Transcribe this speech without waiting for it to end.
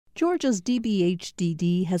Georgia's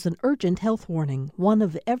DBHDD has an urgent health warning. 1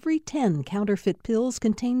 of every 10 counterfeit pills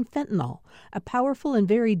contain fentanyl, a powerful and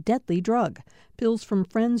very deadly drug. Pills from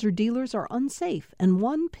friends or dealers are unsafe, and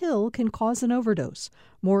 1 pill can cause an overdose.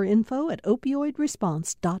 More info at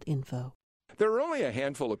opioidresponse.info. There are only a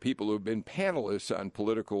handful of people who have been panelists on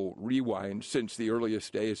Political Rewind since the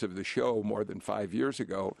earliest days of the show more than 5 years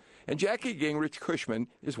ago, and Jackie Gingrich Cushman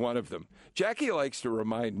is one of them. Jackie likes to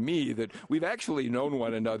remind me that we've actually known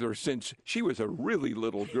one another since she was a really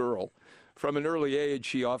little girl. From an early age,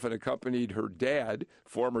 she often accompanied her dad,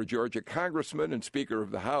 former Georgia Congressman and Speaker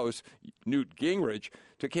of the House, Newt Gingrich,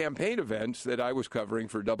 to campaign events that I was covering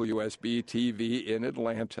for WSB-TV in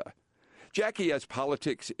Atlanta. Jackie has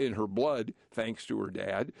politics in her blood, thanks to her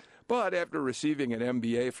dad, but after receiving an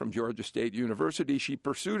MBA from Georgia State University, she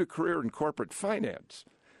pursued a career in corporate finance.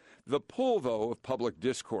 The pull, though, of public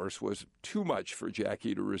discourse was too much for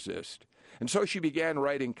Jackie to resist, and so she began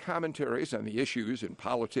writing commentaries on the issues and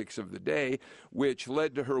politics of the day, which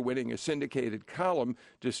led to her winning a syndicated column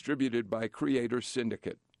distributed by Creators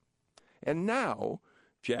Syndicate. And now,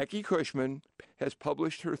 Jackie Cushman has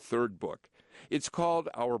published her 3rd book. It's called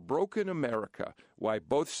Our Broken America, Why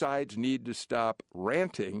Both Sides Need to Stop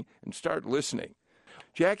Ranting and Start Listening.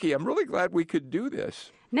 Jackie, I'm really glad we could do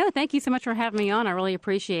this. No, thank you so much for having me on. I really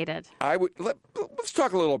appreciate it. Let's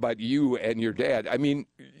talk a little about you and your dad. I mean,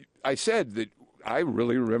 I said that I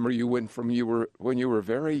really remember you when you were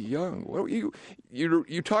very young. Well,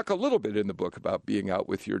 you talk a little bit in the book about being out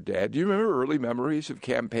with your dad. Do you remember early memories of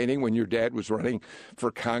campaigning when your dad was running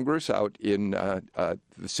for Congress out in the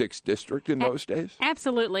 6th District in those days?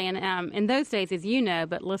 Absolutely. And in those days, as you know,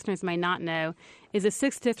 but listeners may not know, is the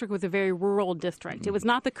 6th District was a very rural district. It was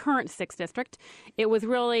not the current 6th District. It was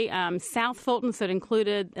really South Fulton, so it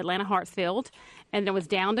included Atlanta Hartsfield, and it was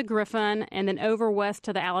down to Griffin, and then over west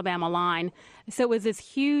to the Alabama line. So it was this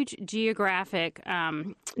huge geographic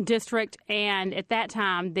district, and at that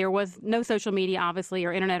time, there was no social media, obviously,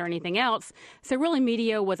 or internet or anything else. So really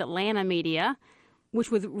media was Atlanta media,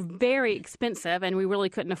 which was very expensive, and we really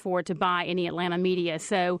couldn't afford to buy any Atlanta media.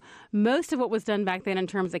 So most of what was done back then in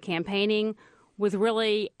terms of campaigning was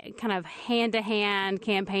really kind of hand-to-hand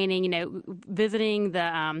campaigning, visiting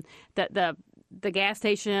the gas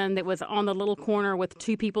station that was on the little corner with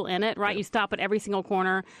 2 people in it, right? You stop at every single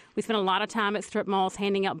corner. We spent a lot of time at strip malls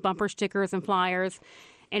handing out bumper stickers and flyers.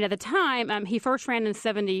 And at the time, he first ran in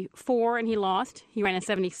 74 and he lost. He ran in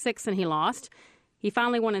 76 and he lost. He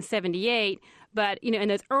finally won in 78. But, in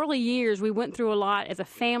those early years, we went through a lot as a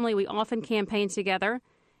family. We often campaigned together.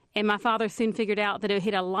 And my father soon figured out that it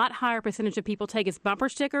hit a lot higher percentage of people take his bumper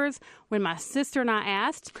stickers when my sister and I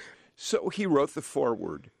asked. So he wrote the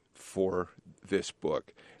foreword for this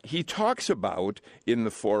book. He talks about, in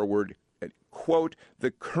the foreword, quote,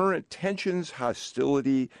 the current tensions,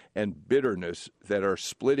 hostility, and bitterness that are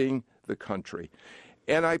splitting the country.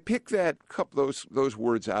 And I pick those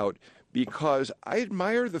words out because I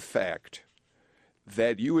admire the fact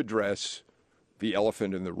that you address the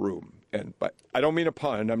elephant in the room. But I don't mean a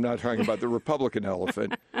pun. I'm not talking about the Republican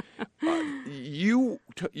elephant.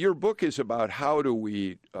 Your book is about how do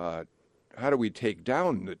we take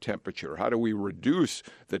down the temperature? How do we reduce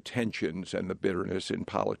the tensions and the bitterness in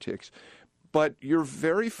politics? But you're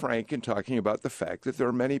very frank in talking about the fact that there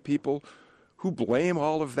are many people who blame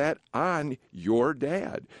all of that on your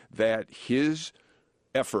dad, that his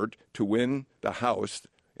effort to win the House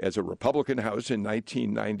as a Republican House in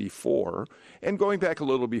 1994, and going back a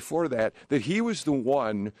little before that he was the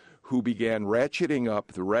one who began ratcheting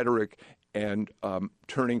up the rhetoric and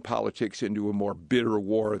turning politics into a more bitter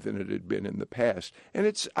war than it had been in the past.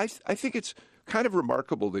 And I think it's kind of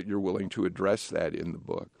remarkable that you're willing to address that in the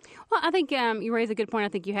book. Well, I think you raise a good point. I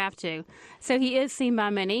think you have to. So he is seen by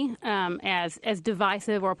many as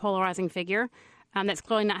divisive or a polarizing figure. That's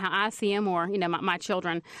clearly not how I see him or, my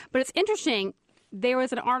children. But it's interesting. There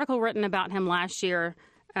was an article written about him last year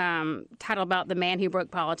titled about the man who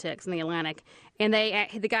broke politics in the Atlantic. And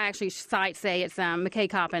the guy actually cites, it's McKay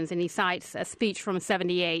Coppins, and he cites a speech from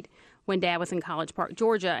 78 when Dad was in College Park,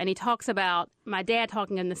 Georgia. And he talks about my dad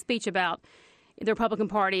talking in the speech about the Republican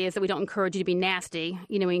Party is that we don't encourage you to be nasty.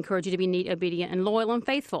 We encourage you to be neat, obedient, and loyal and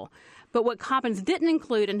faithful. But what Coppins didn't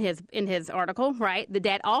include in his article, right, the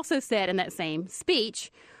dad also said in that same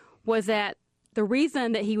speech was that the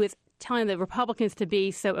reason that he was telling the Republicans to be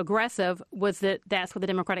so aggressive was that that's what the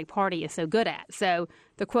Democratic Party is so good at. So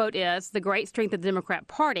the quote is, the great strength of the Democrat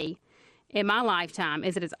Party in my lifetime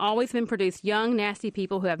is that it's always been produced young, nasty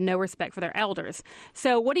people who have no respect for their elders.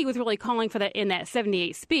 So what he was really calling for that in that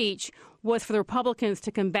 78 speech was for the Republicans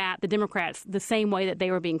to combat the Democrats the same way that they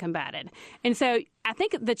were being combated. And so I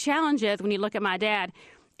think the challenge is when you look at my dad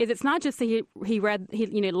is it's not just that he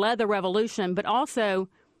led the revolution, but also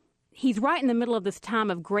he's right in the middle of this time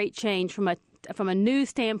of great change from a news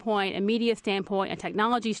standpoint, a media standpoint, a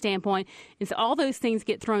technology standpoint, and so all those things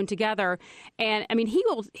get thrown together. And I mean,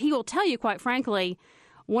 he will tell you, quite frankly,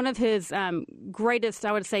 one of his greatest,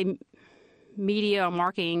 I would say, media or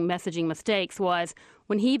marketing messaging mistakes was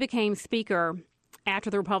when he became Speaker after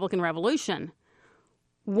the Republican Revolution.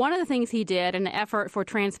 One of the things he did in an effort for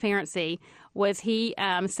transparency was he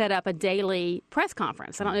set up a daily press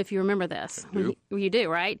conference. I don't know if you remember this. You do,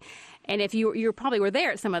 right? And if you probably were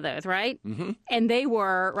there at some of those, right? Mm-hmm. And they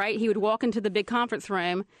were, right? He would walk into the big conference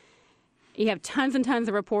room. You have tons and tons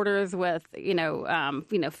of reporters with,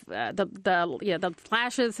 the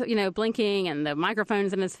flashes, blinking and the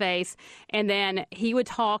microphones in his face. And then he would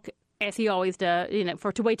talk, as he always does,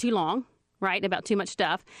 for way too long. Right, about too much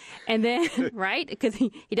stuff. And then, right, because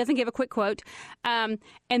he doesn't give a quick quote. And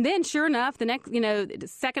then, sure enough, the next,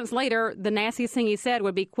 seconds later, the nastiest thing he said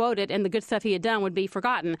would be quoted and the good stuff he had done would be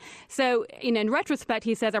forgotten. So, in retrospect,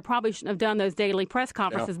 he says, I probably shouldn't have done those daily press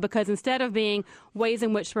conferences because instead of being ways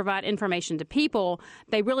in which to provide information to people,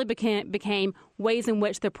 they really became ways in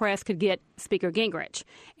which the press could get Speaker Gingrich.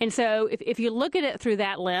 And so if you look at it through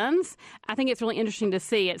that lens, I think it's really interesting to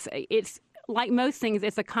see. It's like most things,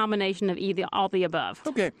 it's a combination of all the above.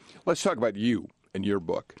 Okay, let's talk about you and your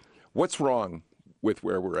book. What's wrong with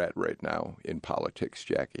where we're at right now in politics,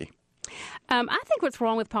 Jackie? I think what's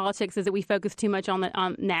wrong with politics is that we focus too much on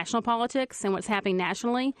national politics and what's happening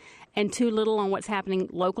nationally and too little on what's happening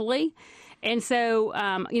locally. And so,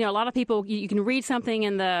 a lot of people, you can read something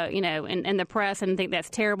in the, in the press and think that's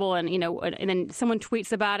terrible. And, and then someone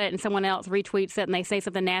tweets about it and someone else retweets it and they say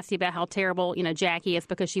something nasty about how terrible, Jackie is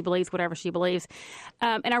because she believes whatever she believes.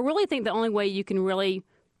 And I really think the only way you can really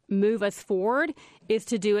move us forward is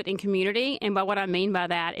to do it in community. And by what I mean by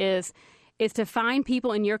that is to find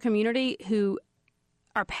people in your community who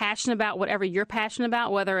are passionate about whatever you're passionate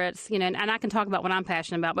about, whether it's, and I can talk about what I'm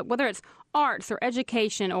passionate about, but whether it's arts or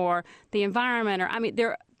education or the environment, or,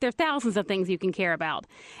 there are thousands of things you can care about.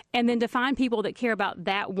 And then to find people that care about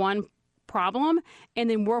that one problem and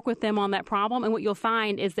then work with them on that problem. And what you'll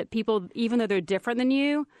find is that people, even though they're different than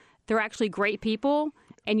you, they're actually great people.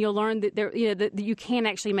 And you'll learn that that you can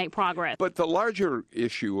actually make progress. But the larger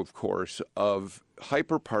issue, of course, of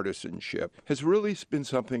hyperpartisanship has really been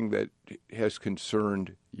something that has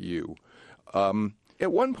concerned you.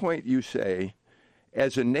 At one point, you say,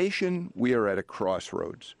 as a nation, we are at a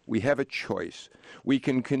crossroads. We have a choice. We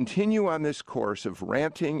can continue on this course of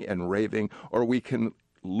ranting and raving, or we can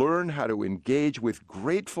learn how to engage with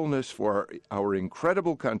gratefulness for our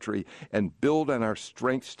incredible country and build on our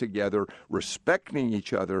strengths together, respecting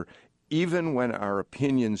each other, even when our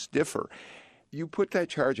opinions differ. You put that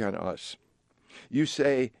charge on us. You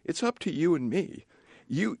say, it's up to you and me.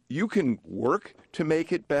 You can work to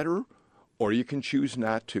make it better, or you can choose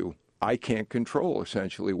not to. I can't control,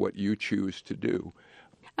 essentially, what you choose to do.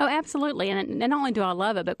 Oh, absolutely. And not only do I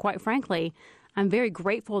love it, but quite frankly, I'm very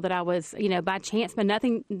grateful that I was, by chance, but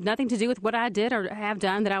nothing to do with what I did or have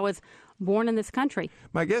done, that I was born in this country.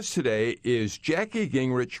 My guest today is Jackie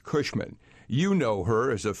Gingrich Cushman. You know her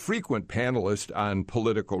as a frequent panelist on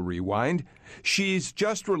Political Rewind. She's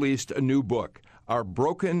just released a new book, Our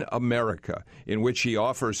Broken America, in which she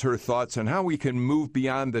offers her thoughts on how we can move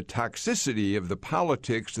beyond the toxicity of the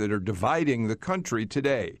politics that are dividing the country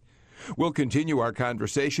today. We'll continue our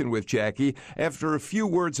conversation with Jackie after a few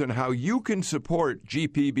words on how you can support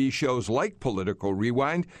GPB shows like Political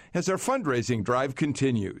Rewind as our fundraising drive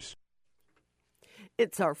continues.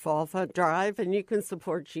 It's our fall fund drive, and you can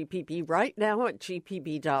support GPB right now at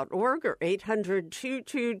gpb.org or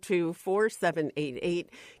 800-222-4788.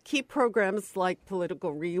 Keep programs like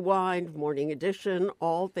Political Rewind, Morning Edition,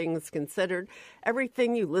 All Things Considered,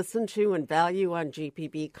 everything you listen to and value on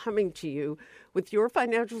GPB coming to you with your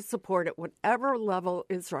financial support at whatever level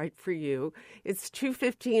is right for you. It's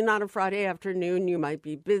 2:15 on a Friday afternoon. You might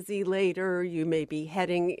be busy later. You may be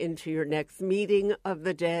heading into your next meeting of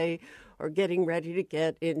the day, or getting ready to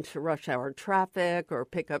get into rush hour traffic or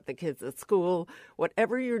pick up the kids at school.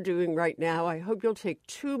 Whatever you're doing right now, I hope you'll take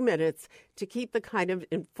 2 minutes to keep the kind of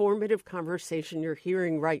informative conversation you're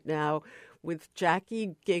hearing right now with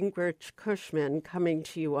Jackie Gingrich Cushman coming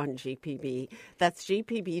to you on GPB. That's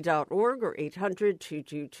gpb.org or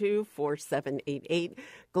 800-222-4788.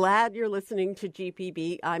 Glad you're listening to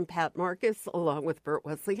GPB. I'm Pat Marcus, along with Bert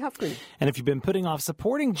Wesley Huffman. And if you've been putting off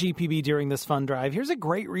supporting GPB during this fund drive, here's a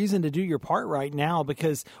great reason to do your part right now,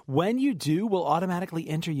 because when you do, we'll automatically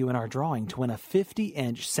enter you in our drawing to win a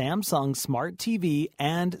 50-inch Samsung Smart TV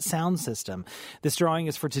and sound system. This drawing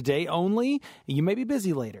is for today only. You may be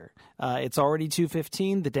busy later. It's already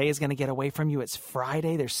 2:15. The day is going to get away from you. It's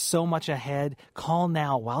Friday. There's so much ahead. Call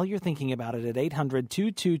now while you're thinking about it at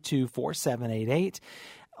 800-222-4788.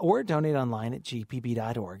 Or donate online at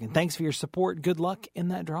gpb.org. And thanks for your support. Good luck in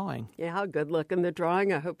that drawing. Yeah, good luck in the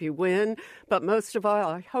drawing. I hope you win. But most of all,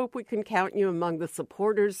 I hope we can count you among the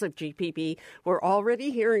supporters of GPB. We're already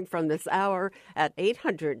hearing from this hour at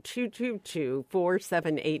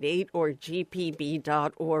 800-222-4788 or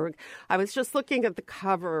gpb.org. I was just looking at the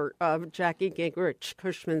cover of Jackie Gingrich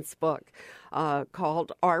Cushman's book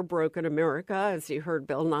called Our Broken America, as you heard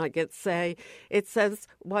Bill Nigut say. It says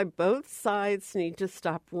why both sides need to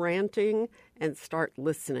stop ranting and start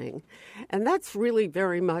listening. And that's really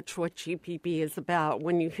very much what GPB is about.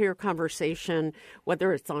 When you hear conversation,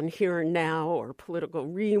 whether it's on Here and Now or Political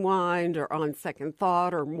Rewind or On Second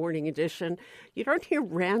Thought or Morning Edition, you don't hear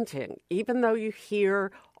ranting, even though you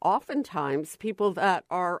hear oftentimes people that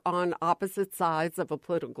are on opposite sides of a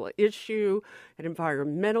political issue, an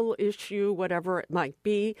environmental issue, whatever it might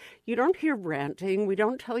be. You don't hear ranting. We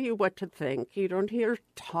don't tell you what to think. You don't hear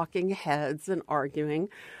talking heads and arguing.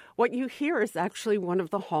 What you hear is actually one of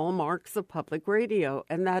the hallmarks of public radio,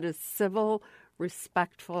 and that is civil,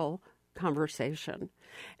 respectful conversation.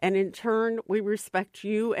 And in turn, we respect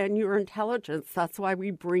you and your intelligence. That's why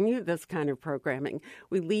we bring you this kind of programming.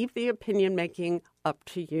 We leave the opinion making up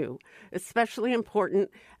to you. Especially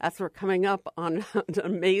important as we're coming up on an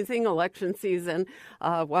amazing election season,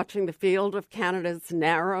 watching the field of candidates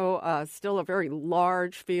narrow, still a very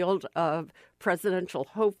large field of presidential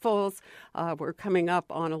hopefuls. We're coming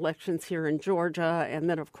up on elections here in Georgia, and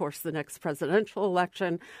then, of course, the next presidential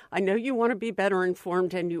election. I know you want to be better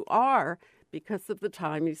informed, and you are, because of the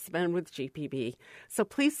time you spend with GPB. So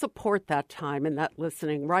please support that time and that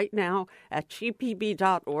listening right now at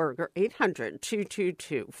gpb.org or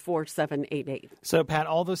 800-222-4788. So, Pat,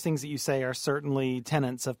 all those things that you say are certainly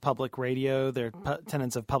tenets of public radio. They're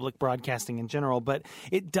tenets of public broadcasting in general, but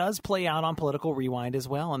it does play out on Political Rewind as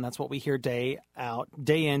well, and that's what we hear day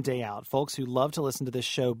in, day out. Folks who love to listen to this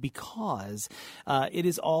show because it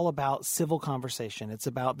is all about civil conversation. It's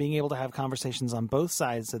about being able to have conversations on both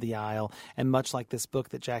sides of the aisle. And much like this book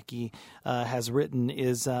that Jackie has written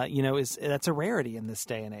that's a rarity in this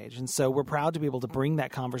day and age. And so we're proud to be able to bring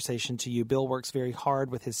that conversation to you. Bill works very hard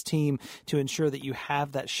with his team to ensure that you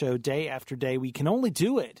have that show day after day. We can only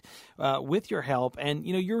do it with your help. And,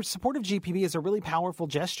 your support of GPB is a really powerful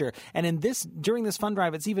gesture. And during this fund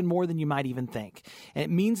drive, it's even more than you might even think. And it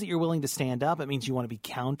means that you're willing to stand up. It means you want to be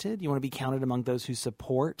counted. You want to be counted among those who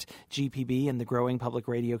support GPB and the growing public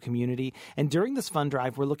radio community. And during this fund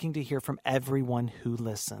drive, we're looking to hear from everyone who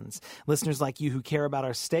listens. Listeners like you who care about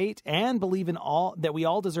our state and believe that we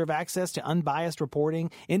all deserve access to unbiased reporting,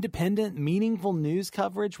 independent, meaningful news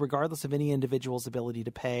coverage, regardless of any individual's ability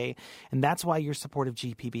to pay. And that's why your support of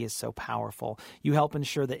GPB is so powerful. You help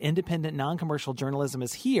ensure that independent, non-commercial journalism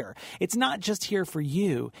is here. It's not just here for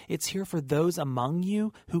you. It's here for those among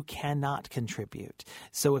you who cannot contribute.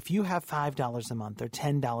 So if you have $5 a month or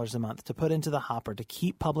 $10 a month to put into the hopper to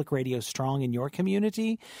keep public radio strong in your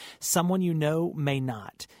community, someone you know may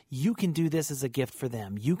not. You can do this as a gift for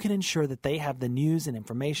them. You can ensure that they have the news and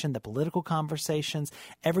information, the political conversations,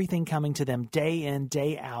 everything coming to them day in,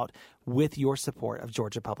 day out with your support of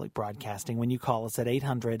Georgia Public Broadcasting when you call us at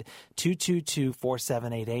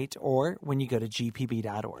 800-222-4788 or when you go to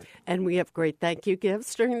gpb.org. And we have great thank you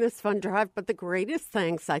gifts during this fund drive, but the greatest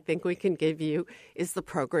thanks I think we can give you is the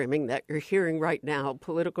programming that you're hearing right now,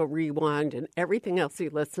 Political Rewind and everything else you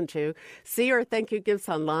listen to. See our thank you gifts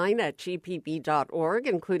online at gpb.org,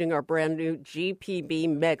 including our brand new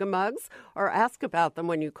GPB Mega Mugs, or ask about them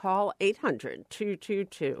when you call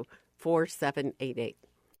 800-222-4788.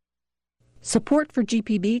 Support for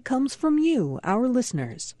GPB comes from you, our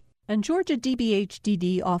listeners. And Georgia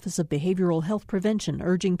DBHDD Office of Behavioral Health Prevention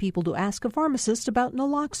urging people to ask a pharmacist about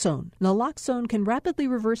naloxone. Naloxone can rapidly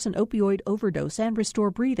reverse an opioid overdose and restore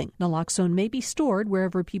breathing. Naloxone may be stored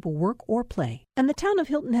wherever people work or play. And the Town of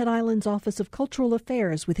Hilton Head Island's Office of Cultural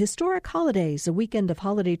Affairs with Historic Holidays, a weekend of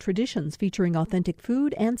holiday traditions featuring authentic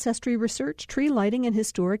food, ancestry research, tree lighting, and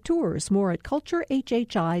historic tours. More at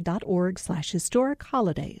culturehhi.org/historic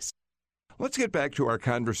holidays. Let's get back to our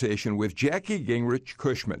conversation with Jackie Gingrich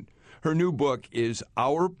Cushman. Her new book is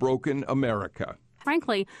Our Broken America.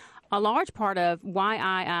 Frankly, a large part of why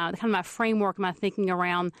I, kind of my framework, my thinking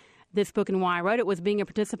around this book and why I wrote it was being a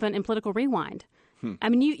participant in Political Rewind. I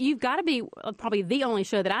mean, you've got to be probably the only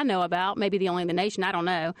show that I know about, maybe the only in the nation, I don't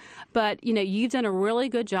know. But, you've done a really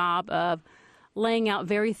good job of laying out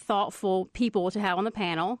very thoughtful people to have on the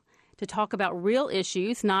panel to talk about real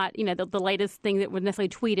issues, not, the latest thing that was necessarily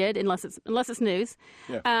tweeted, unless it's news.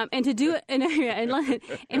 Yeah. And to do it,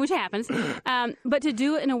 and which happens, but to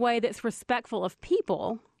do it in a way that's respectful of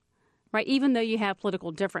people, right, even though you have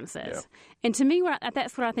political differences. Yeah. And to me,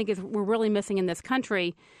 that's what I think is we're really missing in this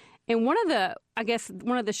country. And one of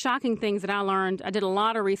the shocking things that I learned, I did a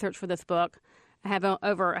lot of research for this book. I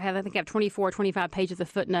think I have 24, 25 pages of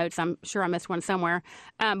footnotes. I'm sure I missed one somewhere.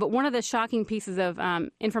 But one of the shocking pieces of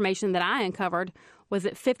information that I uncovered was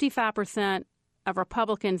that 55% of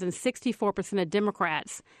Republicans and 64% of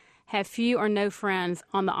Democrats have few or no friends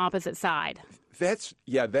on the opposite side. That's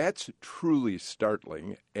truly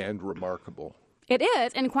startling and remarkable. It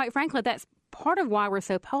is, and quite frankly, that's part of why we're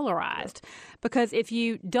so polarized. Because if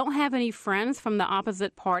you don't have any friends from the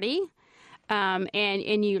opposite party, and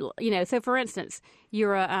so for instance,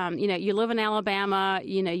 you're you live in Alabama,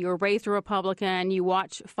 you were raised a Republican, you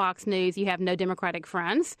watch Fox News, you have no Democratic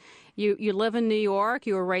friends. You live in New York,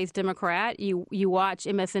 you were raised Democrat, you watch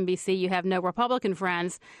MSNBC, you have no Republican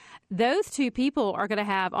friends. Those two people are going to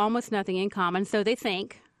have almost nothing in common, so they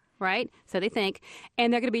think, right? So they think,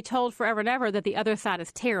 and they're going to be told forever and ever that the other side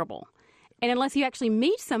is terrible. And unless you actually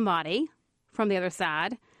meet somebody from the other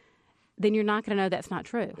side, then you're not going to know that's not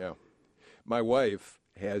true. Yeah. My wife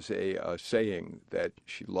has a saying that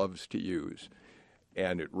she loves to use,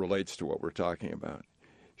 and it relates to what we're talking about.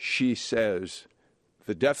 She says,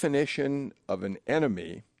 the definition of an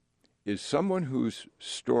enemy is someone whose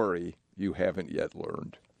story you haven't yet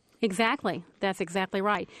learned. Exactly. That's exactly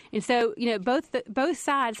right. And so, both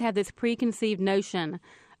sides have this preconceived notion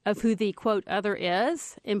of who the, quote, other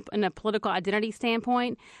is in a political identity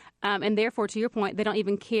standpoint. And therefore, to your point, they don't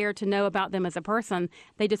even care to know about them as a person.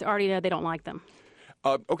 They just already know they don't like them.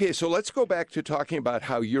 Okay, so let's go back to talking about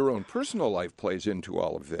how your own personal life plays into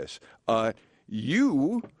all of this.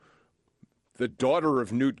 You, the daughter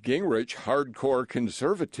of Newt Gingrich, hardcore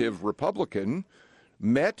conservative Republican,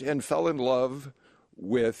 met and fell in love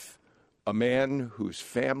with a man whose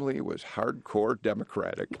family was hardcore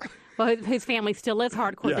Democratic. Well, his family still is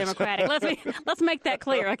hardcore Democratic. Let's make that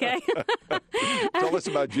clear, okay? Tell us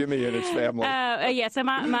about Jimmy and his family. So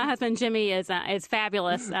my husband Jimmy is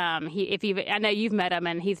fabulous. I know you've met him,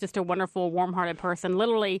 and he's just a wonderful, warm-hearted person.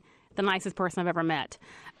 Literally the nicest person I've ever met.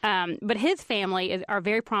 But his family are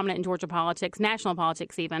very prominent in Georgia politics, national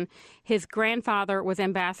politics even. His grandfather was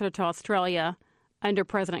ambassador to Australia under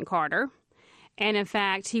President Carter. And in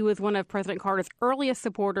fact, he was one of President Carter's earliest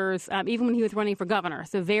supporters, even when he was running for governor.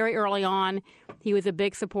 So very early on, he was a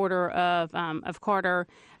big supporter of Carter.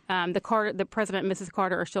 The president and Mrs.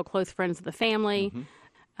 Carter are still close friends of the family.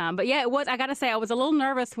 Mm-hmm. But yeah, it was. I got to say, I was a little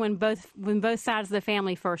nervous when both sides of the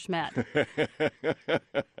family first met.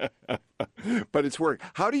 But it's worked.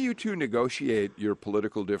 How do you two negotiate your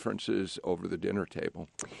political differences over the dinner table?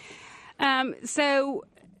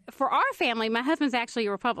 For our family, my husband's actually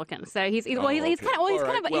a Republican, so he's kind of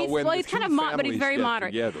but he's very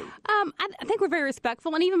moderate. I think we're very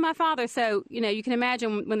respectful, and even my father. So you can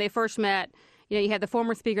imagine when they first met. You had the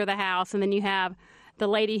former Speaker of the House, and then you have the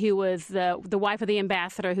lady who was the wife of the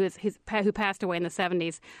ambassador who passed away in the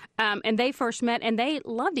 70s, and they first met, and they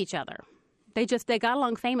loved each other. They got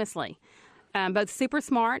along famously. Both super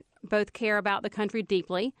smart, both care about the country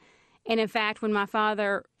deeply, and in fact, when my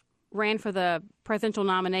father ran for the presidential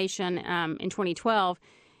nomination in 2012,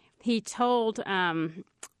 he told my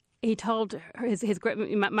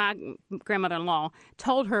grandmother-in-law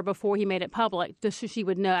told her before he made it public, just so she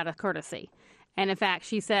would know out of courtesy. And in fact,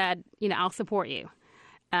 she said, I'll support you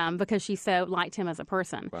because she so liked him as a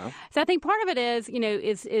person. Wow. So I think part of it is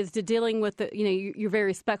to dealing with you're very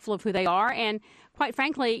respectful of who they are, and quite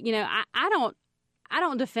frankly, I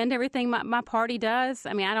don't defend everything my party does.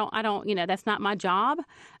 I mean, I don't, that's not my job.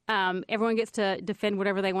 Everyone gets to defend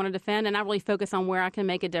whatever they want to defend, and I really focus on where I can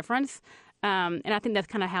make a difference. And I think that's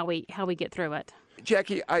kind of how we get through it.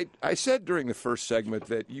 Jackie, I said during the first segment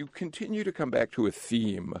that you continue to come back to a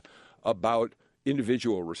theme about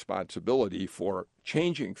individual responsibility for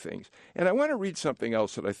changing things. And I want to read something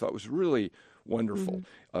else that I thought was really wonderful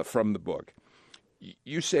from the book.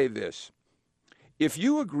 You say this: if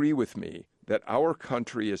you agree with me that our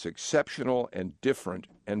country is exceptional and different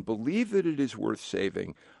and believe that it is worth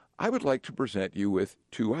saving, I would like to present you with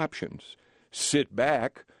two options. Sit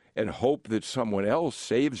back and hope that someone else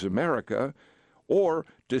saves America, or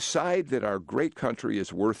decide that our great country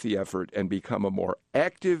is worth the effort and become a more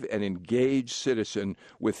active and engaged citizen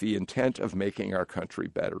with the intent of making our country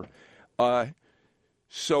better.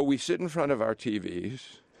 So we sit in front of our TVs,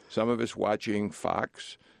 some of us watching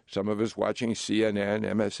Fox, some of us watching CNN,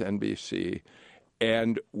 MSNBC,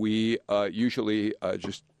 and we usually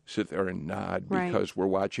just sit there and nod because we're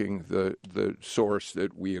watching the source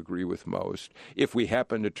that we agree with most. If we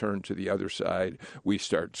happen to turn to the other side, we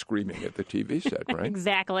start screaming at the TV set, right?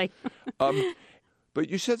 Exactly. But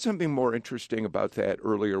you said something more interesting about that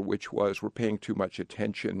earlier, which was we're paying too much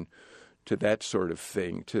attention to that sort of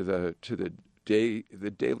thing, to the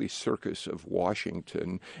daily circus of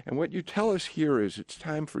Washington. And what you tell us here is it's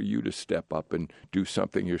time for you to step up and do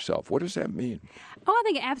something yourself. What does that mean? Oh, I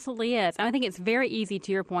think it absolutely is. I think it's very easy,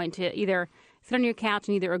 to your point, to either sit on your couch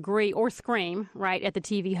and either agree or scream, right, at the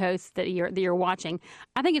TV host that you're watching.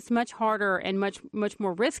 I think it's much harder and much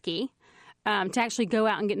more risky to actually go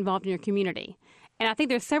out and get involved in your community. And I think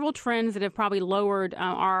there's several trends that have probably lowered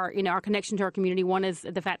our connection to our community. One is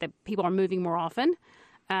the fact that people are moving more often.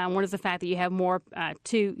 One is the fact that you have more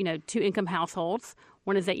two-income households.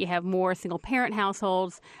 One is that you have more single-parent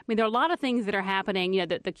households. I mean, there are a lot of things that are happening.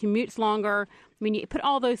 The commute's longer. I mean, you put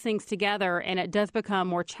all those things together, and it does become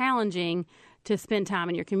more challenging to spend time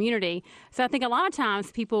in your community. So I think a lot of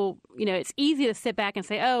times people, it's easy to sit back and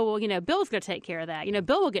say, oh, well, Bill's going to take care of that.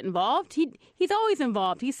 Bill will get involved. He's always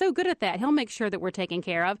involved. He's so good at that. He'll make sure that we're taken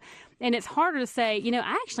care of. And it's harder to say,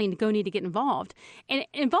 I actually need to get involved. And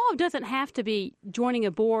involved doesn't have to be joining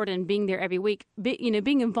a board and being there every week.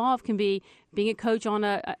 Being involved can be being a coach on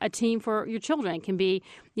a team for your children. It can be,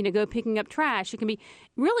 go picking up trash. It can be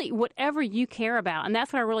really whatever you care about. And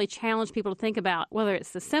that's what I really challenge people to think about, whether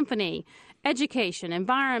it's the symphony, education,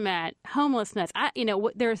 environment, homelessness.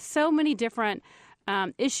 There are so many different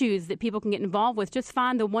issues that people can get involved with. Just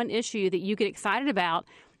find the one issue that you get excited about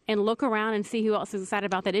and look around and see who else is excited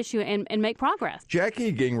about that issue and make progress.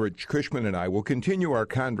 Jackie Gingrich Cushman and I will continue our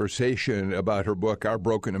conversation about her book, Our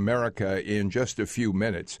Broken America, in just a few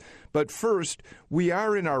minutes. But first, we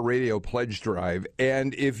are in our Radio Pledge Drive,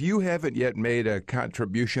 and if you haven't yet made a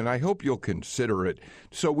contribution, I hope you'll consider it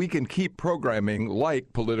so we can keep programming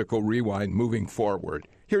like Political Rewind moving forward.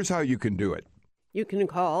 Here's how you can do it. You can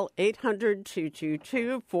call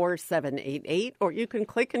 800-222-4788, or you can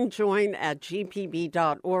click and join at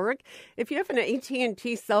gpb.org. If you have an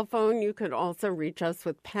AT&T cell phone, you can also reach us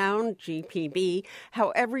with pound GPB.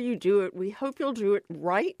 However you do it, we hope you'll do it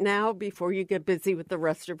right now before you get busy with the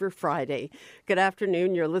rest of your Friday. Good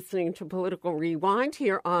afternoon. You're listening to Political Rewind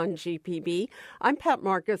here on GPB. I'm Pat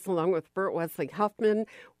Marcus, along with Burt Wesley Huffman.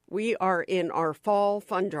 We are in our fall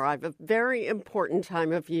fund drive, a very important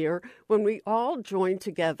time of year when we all join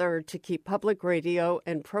together to keep public radio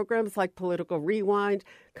and programs like Political Rewind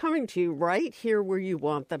coming to you right here where you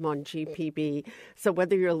want them on GPB. So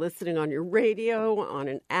whether you're listening on your radio, on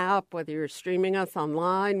an app, whether you're streaming us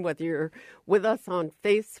online, whether you're with us on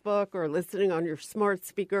Facebook or listening on your smart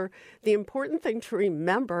speaker, the important thing to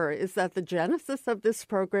remember is that the genesis of this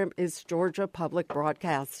program is Georgia Public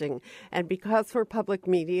Broadcasting. And because we're public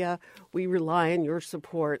media, we rely on your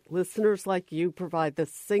support. Listeners like you provide the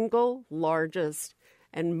single largest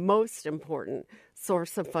and most important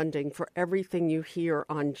source of funding for everything you hear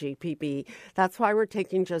on GPB. That's why we're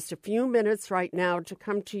taking just a few minutes right now to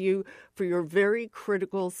come to you for your very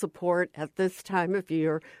critical support at this time of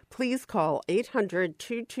year. Please call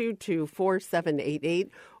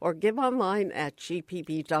 800-222-4788 or give online at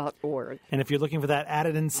gpb.org. And if you're looking for that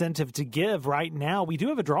added incentive to give right now, we do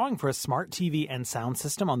have a drawing for a smart TV and sound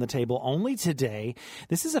system on the table only today.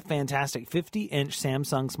 This is a fantastic 50-inch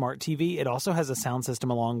Samsung smart TV. It also has a sound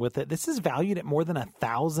system along with it. This is valued at more than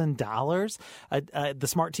 $1,000. The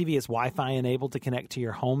smart TV is Wi-Fi enabled to connect to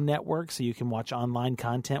your home network, so you can watch online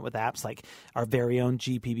content with apps like our very own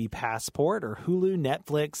GPB Passport or Hulu,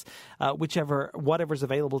 Netflix, whatever's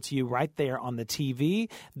available to you right there on the TV.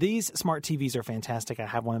 These smart TVs are fantastic. I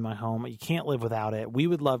have one in my home. You can't live without it. We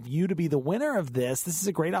would love you to be the winner of this. This is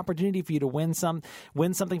a great opportunity for you to win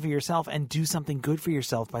something for yourself and do something good for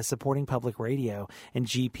yourself by supporting public radio and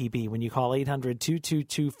GPB when you call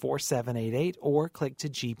 800-222-4788 or click to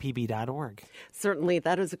gpb.org. Certainly,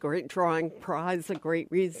 that is a great drawing prize, a great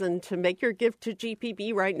reason to make your gift to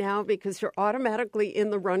GPB right now because you're automatically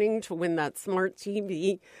in the running to win that smart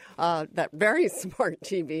TV, that very smart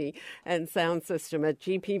TV and sound system at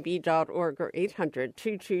gpb.org or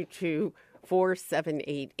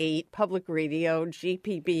 800-222-4788. Public radio,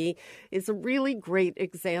 GPB, is a really great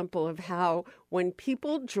example of how when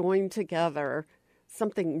people join together,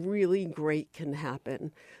 something really great can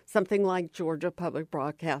happen. Something like Georgia Public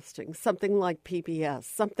Broadcasting, something like PBS,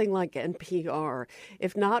 something like NPR.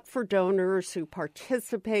 If not for donors who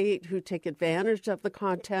participate, who take advantage of the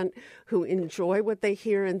content, who enjoy what they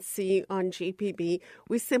hear and see on GPB,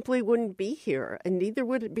 we simply wouldn't be here. And neither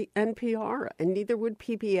would it be NPR, and neither would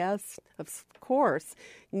PBS, of course.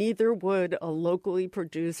 Neither would a locally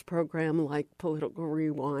produced program like Political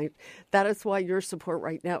Rewind. That is why your support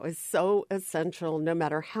right now is so essential, no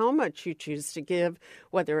matter how much you choose to give,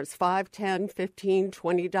 whether it's $5, $10, $15,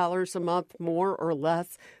 $20 a month, more or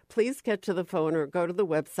less. Please get to the phone or go to the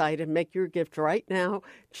website and make your gift right now,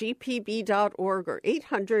 gpb.org or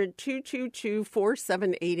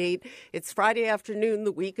 800-222-4788. It's Friday afternoon.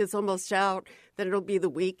 The week is almost out. Then it'll be the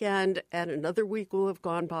weekend, and another week will have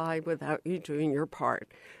gone by without you doing your part.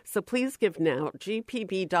 So please give now,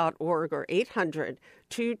 gpb.org or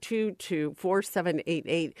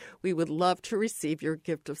 800-222-4788. We would love to receive your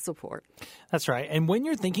gift of support. That's right. And when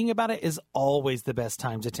you're thinking about it is always the best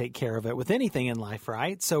time to take care of it with anything in life,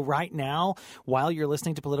 right? So right now, while you're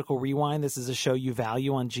listening to Political Rewind, this is a show you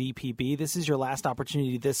value on GPB. This is your last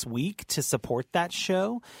opportunity this week to support that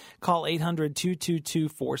show. Call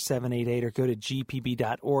 800-222-4788 or go to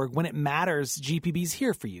gpb.org. When it matters, GPB's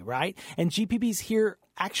here for you, right? And GPB's here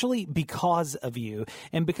actually because of you,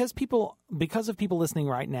 and because of people listening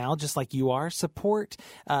right now, just like you are, support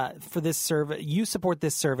for this service. You support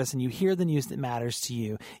this service, and you hear the news that matters to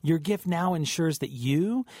you. Your gift now ensures that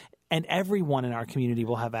you and everyone in our community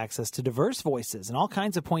will have access to diverse voices and all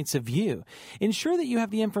kinds of points of view. Ensure that you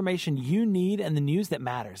have the information you need and the news that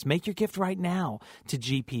matters. Make your gift right now to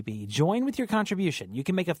GPB. Join with your contribution. You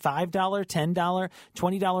can make a $5, $10,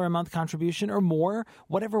 $20 a month contribution or more,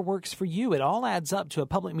 whatever works for you. It all adds up to a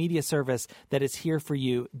public media service that is here for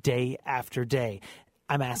you day after day.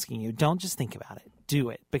 I'm asking you, don't just think about it. Do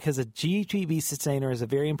it, because a GPB sustainer is a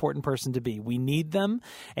very important person to be. We need them,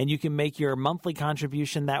 and you can make your monthly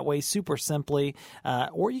contribution that way super simply,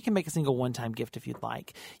 or you can make a single one-time gift if you'd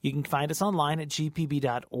like. You can find us online at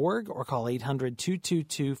gpb.org or call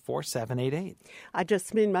 800-222-4788. I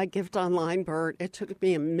just made my gift online, Bert. It took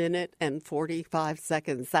me 1 minute and 45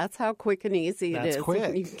 seconds. That's how quick and easy it is. That's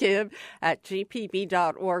quick. You give at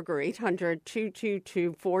gpb.org or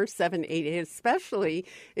 800-222-4788, especially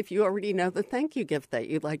if you already know the thank you gift that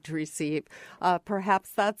you'd like to receive.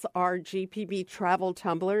 Perhaps that's our GPB travel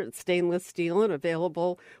tumbler. It's stainless steel and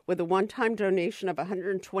available with a one-time donation of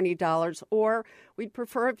 $120, or we'd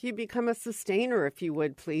prefer if you become a sustainer, if you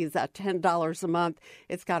would, please, at $10 a month.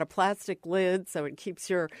 It's got a plastic lid, so it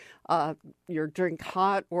keeps your drink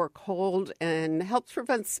hot or cold and helps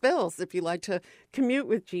prevent spills if you like to commute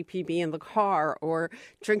with GPB in the car or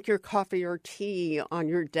drink your coffee or tea on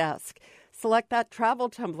your desk. Select that travel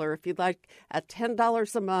tumbler if you'd like at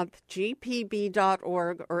 $10 a month,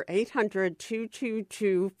 gpb.org or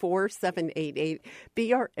 800-222-4788.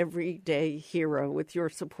 Be our everyday hero with your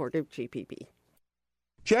support of GPB.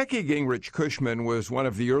 Jackie Gingrich Cushman was one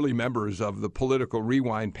of the early members of the Political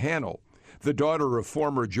Rewind panel. The daughter of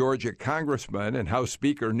former Georgia Congressman and House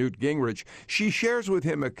Speaker Newt Gingrich, she shares with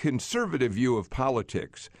him a conservative view of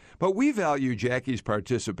politics. But we value Jackie's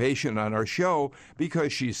participation on our show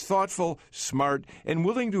because she's thoughtful, smart, and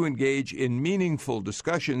willing to engage in meaningful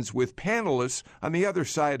discussions with panelists on the other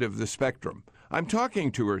side of the spectrum. I'm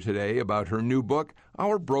talking to her today about her new book,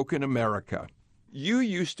 Our Broken America. You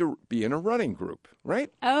used to be in a running group, right?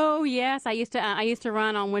 Oh, yes. I used to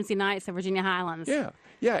run on Wednesday nights at Virginia Highlands.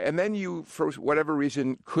 Yeah, and then you, for whatever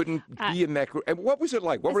reason, couldn't be in that group. And what was it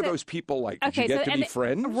like? What were those people like? Did you get to be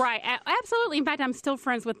friends? Right, absolutely. In fact, I'm still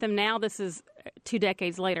friends with them now. This is 2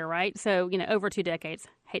 decades later, right? So, over 2 decades.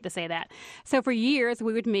 Hate to say that. So for years,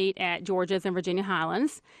 we would meet at Georgia's and Virginia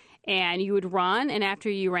Highlands. And you would run, and after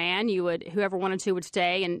you ran, whoever wanted to would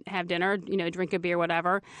stay and have dinner, drink a beer,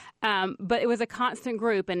 whatever. But it was a constant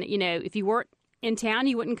group, and if you weren't in town,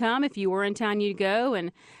 you wouldn't come. If you were in town, you'd go.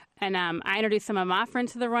 And I introduced some of my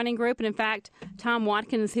friends to the running group, and in fact, Tom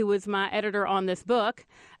Watkins, who was my editor on this book,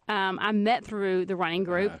 I met through the running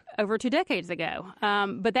group over 2 decades ago.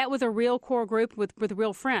 But that was a real core group with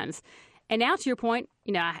real friends. And now, to your point,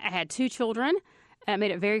 I had 2 children. It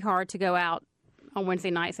made it very hard to go out on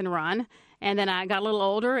Wednesday nights and run. And then I got a little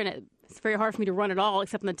older, and it's very hard for me to run at all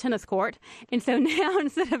except on the tennis court. And so now,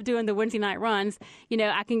 instead of doing the Wednesday night runs,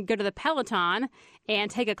 I can go to the Peloton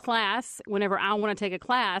and take a class whenever I want to take a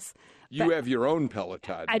class. You have your own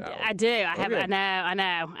Peloton now. I do. I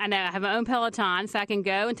know. I have my own Peloton, so I can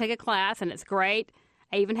go and take a class, and it's great.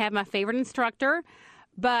 I even have my favorite instructor.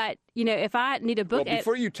 But, if I need a book... Well,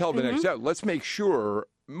 before you tell the next out, let's make sure...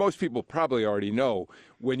 Most people probably already know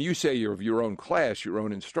when you say you have your own class, your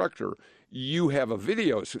own instructor, you have a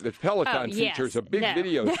video. So the Peloton features a big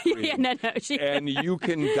video screen. And you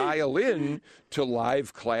can dial in to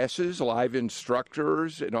live classes, live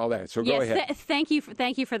instructors, and all that. So go ahead. Thank you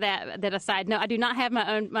for that aside. No, I do not have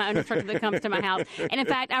my own instructor that comes to my house. And in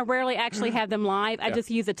fact, I rarely actually have them live. I just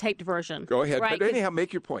use a taped version. Go ahead. Right? But anyhow,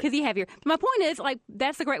 make your point. Because you have my point is, like,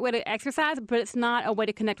 that's a great way to exercise, but it's not a way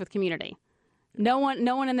to connect with community. No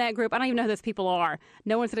one in that group, I don't even know who those people are.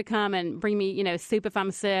 No one's going to come and bring me, soup if I'm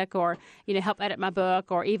sick, or, help edit my book,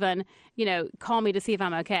 or even, call me to see if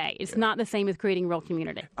I'm okay. It's not the same as creating real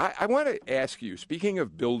community. I want to ask you, speaking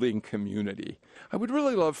of building community, I would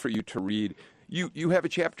really love for you to read, you have a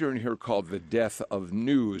chapter in here called The Death of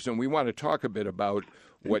News, and we want to talk a bit about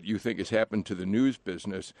what you think has happened to the news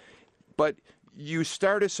business. But you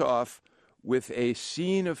start us off with a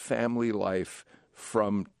scene of family life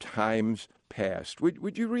from times past.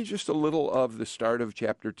 Would you read just a little of the start of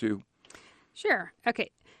chapter 2? Sure.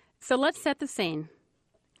 Okay. So let's set the scene.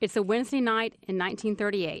 It's a Wednesday night in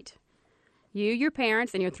 1938. You, your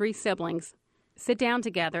parents, and your 3 siblings sit down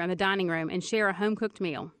together in the dining room and share a home-cooked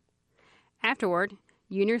meal. Afterward,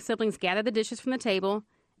 you and your siblings gather the dishes from the table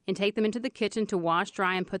and take them into the kitchen to wash,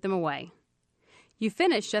 dry, and put them away. You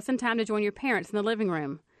finish just in time to join your parents in the living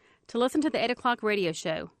room to listen to the 8 o'clock radio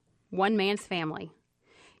show, One Man's Family.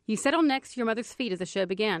 You settle next to your mother's feet as the show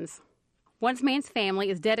begins. One Man's Family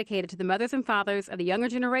is dedicated to the mothers and fathers of the younger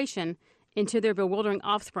generation and to their bewildering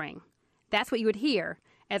offspring. That's what you would hear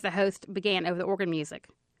as the host began over the organ music.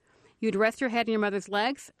 You'd rest your head on your mother's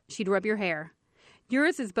legs. She'd rub your hair.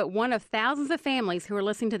 Yours is but one of thousands of families who are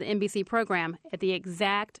listening to the NBC program at the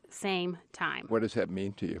exact same time. What does that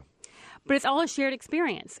mean to you? But it's all a shared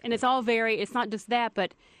experience, and it's not just that,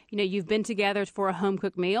 but, you've been together for a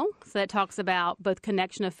home-cooked meal, so that talks about both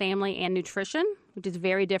connection of family and nutrition, which is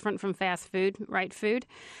very different from fast food, right, food.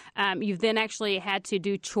 You've then actually had to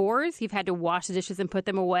do chores. You've had to wash the dishes and put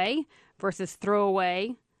them away versus throw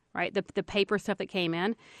away, right, the paper stuff that came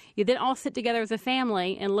in. You then all sit together as a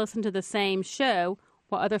family and listen to the same show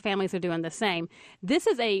while other families are doing the same. This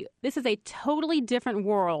is a totally different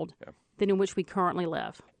world than in which we currently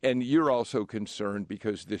live. And you're also concerned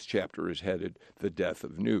because this chapter is headed The Death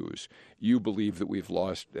of News. You believe that we've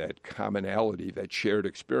lost that commonality, that shared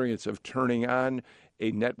experience of turning on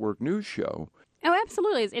a network news show. Oh,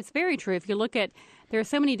 absolutely. It's very true. If you look at, there are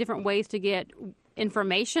so many different ways to get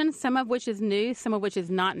information, some of which is news, some of which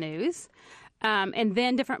is not news. And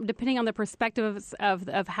then depending on the perspective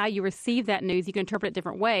of how you receive that news, you can interpret it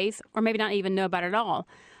different ways, or maybe not even know about it at all.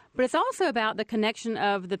 But it's also about the connection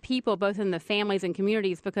of the people, both in the families and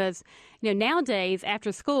communities, because, nowadays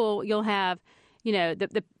after school, you'll have,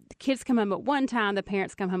 the kids come home at one time, the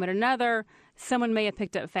parents come home at another. Someone may have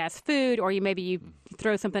picked up fast food, or you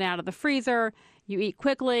throw something out of the freezer, you eat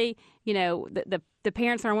quickly. The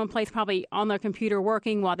parents are in one place probably on their computer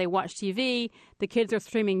working while they watch TV. The kids are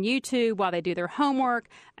streaming YouTube while they do their homework.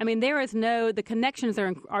 I mean, the connections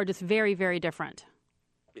are just very, very different.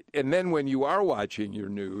 And then when you are watching your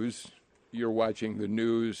news, you're watching the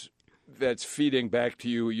news that's feeding back to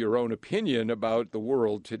you your own opinion about the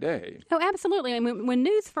world today. Oh, absolutely. I mean, when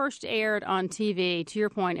news first aired on TV, to your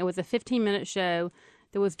point, it was a 15-minute show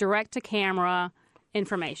that was direct-to-camera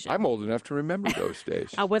information. I'm old enough to remember those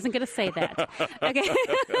days. I wasn't going to say that.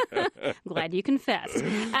 Okay. Glad you confessed.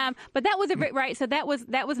 But that was right. So that was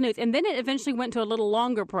news, and then it eventually went to a little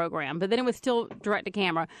longer program. But then it was still direct to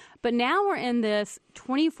camera. But now we're in this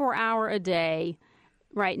 24-hour a day,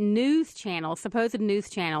 right? News channels, supposed news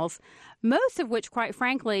channels, most of which, quite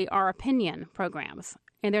frankly, are opinion programs.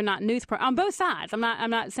 And they're not news on both sides. I'm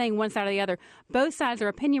not saying one side or the other. Both sides are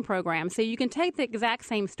opinion programs. So you can take the exact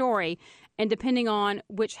same story, and depending on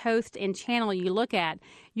which host and channel you look at,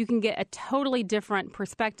 you can get a totally different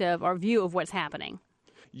perspective or view of what's happening.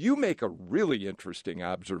 You make a really interesting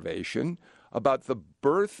observation about the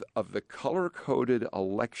birth of the color-coded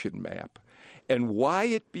election map and why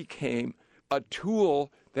it became a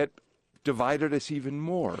tool that divided us even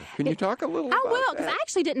more. Can you talk a little about that? I will, because I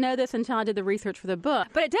actually didn't know this until I did the research for the book.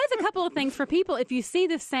 But it does a couple of things for people. If you see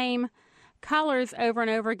the same colors over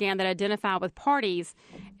and over again that identify with parties,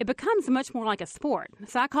 it becomes much more like a sport.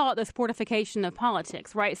 So I call it the sportification of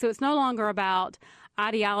politics, right? So it's no longer about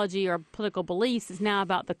ideology or political beliefs. It's now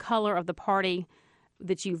about the color of the party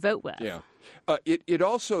that you vote with. Yeah. It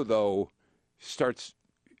also, though, starts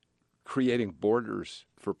creating borders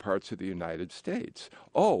for parts of the United States.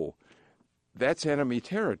 Oh, that's enemy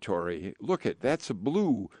territory. Look that's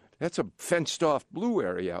a fenced-off blue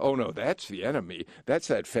area. Oh, no, that's the enemy. That's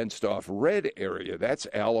that fenced-off red area. That's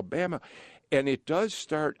Alabama. And it does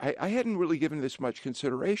start, I hadn't really given this much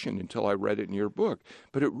consideration until I read it in your book,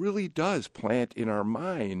 but it really does plant in our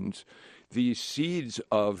minds these seeds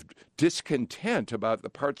of discontent about the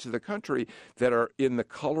parts of the country that are in the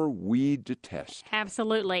color we detest.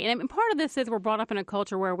 Absolutely. And part of this is we're brought up in a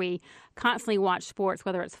culture where we constantly watch sports,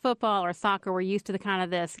 whether it's football or soccer. We're used to the kind of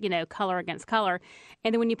this, color against color.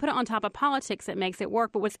 And then when you put it on top of politics, it makes it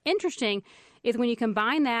work. But what's interesting is when you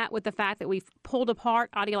combine that with the fact that we've pulled apart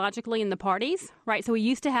ideologically in the parties, right? So we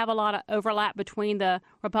used to have a lot of overlap between the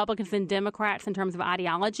Republicans and Democrats in terms of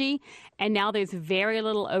ideology, and now there's very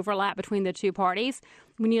little overlap between the two parties.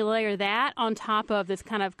 When you layer that on top of this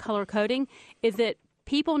kind of color coding, is that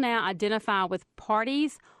people now identify with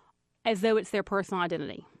parties as though it's their personal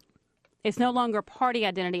identity. It's no longer party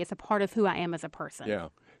identity, it's a part of who I am as a person. Yeah.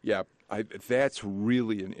 That's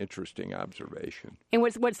really an interesting observation. And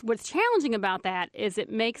what's challenging about that is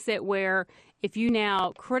it makes it where if you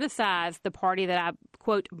now criticize the party that I,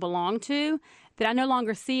 quote, belong to, that I no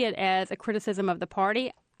longer see it as a criticism of the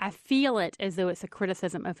party. I feel it as though it's a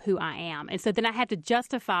criticism of who I am. And so then I have to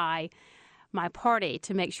justify my party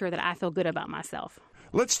to make sure that I feel good about myself.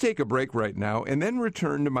 Let's take a break right now and then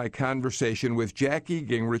return to my conversation with Jackie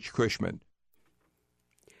Gingrich Cushman.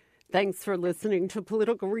 Thanks for listening to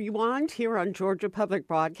Political Rewind here on Georgia Public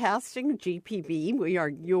Broadcasting, GPB. We are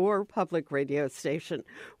your public radio station,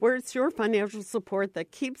 where it's your financial support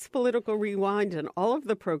that keeps Political Rewind and all of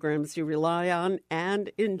the programs you rely on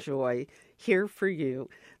and enjoy here for you.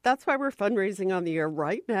 That's why we're fundraising on the air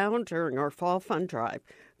right now during our Fall Fund Drive.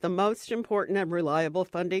 The most important and reliable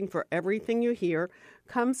funding for everything you hear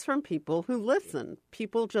comes from people who listen,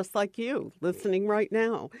 people just like you, listening right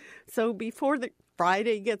now. So before the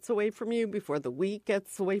Friday gets away from you, before the week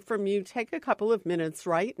gets away from you, take a couple of minutes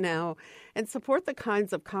right now and support the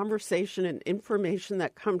kinds of conversation and information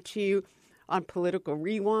that come to you on Political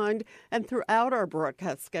Rewind and throughout our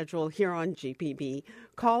broadcast schedule here on GPB.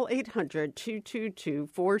 Call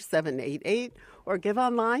 800-222-4788 or give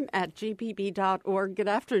online at gpb.org. Good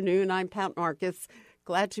afternoon. I'm Pat Marcus.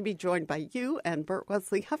 Glad to be joined by you and Bert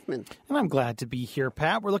Wesley Huffman. And I'm glad to be here,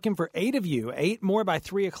 Pat. We're looking for 8 of you. 8 more by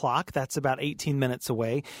 3 o'clock. That's about 18 minutes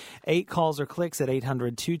away. 8 calls or clicks at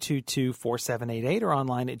 800-222-4788 or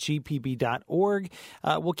online at gpb.org.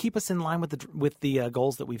 Will keep us in line with the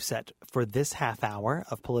goals that we've set for this half hour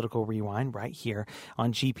of Political Rewind right here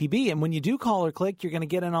on GPB. And when you do call or click, you're going to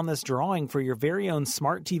get in on this drawing for your very own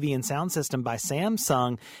smart TV and sound system by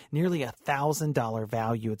Samsung. Nearly $1,000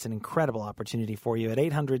 value. It's an incredible opportunity for you at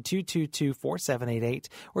 800-222-4788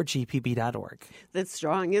 or gpb.org. This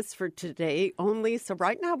drawing is for today only. So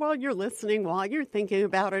right now, while you're listening, while you're thinking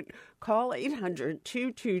about it, call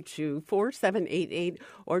 800-222-4788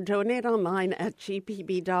 or donate online at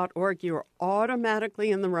gpb.org. You're automatically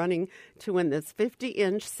in the running to win this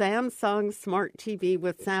 50-inch Samsung Smart TV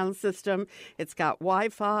with sound system. It's got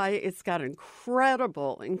Wi-Fi. It's got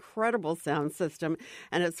incredible sound system.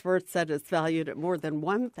 And its first set is valued at more than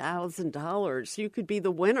 $1,000. You could be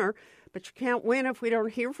the winner, but you can't win if we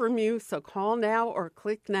don't hear from you. So call now or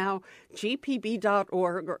click now,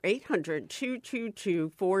 gpb.org or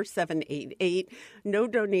 800-222-4788. No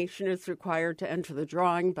donation is required to enter the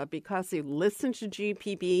drawing, but because you listen to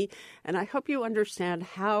GPB, and I hope you understand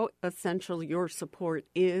how essential your support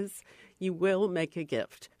is, you will make a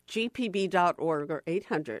gift. gpb.org or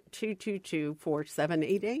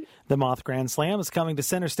 800-222-4788. The Moth Grand Slam is coming to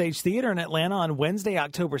Center Stage Theater in Atlanta on Wednesday,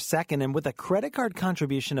 October 2nd, and with a credit card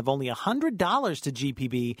contribution of only $100 to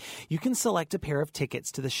GPB, you can select a pair of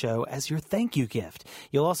tickets to the show as your thank you gift.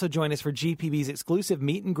 You'll also join us for GPB's exclusive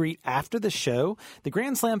meet and greet after the show. The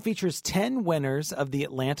Grand Slam features 10 winners of the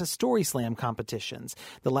Atlanta Story Slam competitions.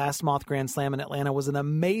 The last Moth Grand Slam in Atlanta was an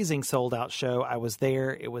amazing sold-out show. I was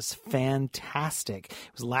there. It was fantastic.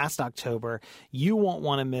 It was last October. You won't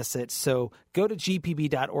want to miss it. So go to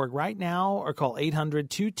gpb.org right now or call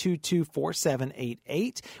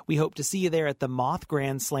 800-222-4788. We hope to see you there at the Moth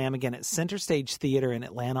Grand Slam again at Center Stage Theater in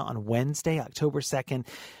Atlanta on Wednesday, October 2nd.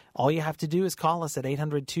 All you have to do is call us at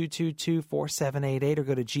 800-222-4788 or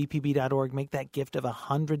go to gpb.org. Make that gift of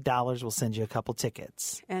 $100. We'll send you a couple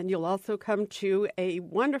tickets. And you'll also come to a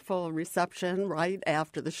wonderful reception right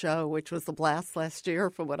after the show, which was a blast last year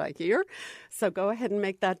from what I hear. So go ahead and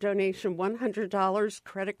make that donation, $100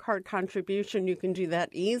 credit card contribution. You can do that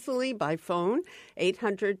easily by phone,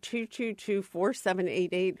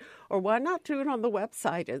 800-222-4788. Or why not do it on the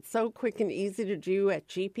website? It's so quick and easy to do at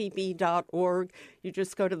gpb.org. You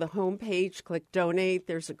just go to the home page, click donate.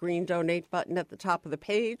 There's a green donate button at the top of the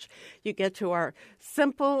page. You get to our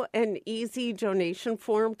simple and easy donation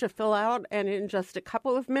form to fill out, and in just a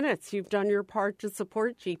couple of minutes, you've done your part to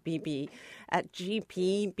support GPB at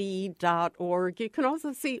gpb.org. You can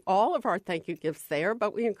also see all of our thank you gifts there,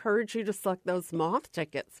 but we encourage you to select those Moth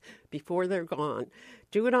tickets before they're gone.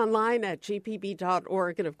 Do it online at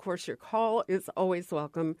gpb.org. And, of course, your call is always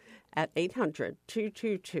welcome at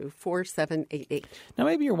 800-222-4788. Now,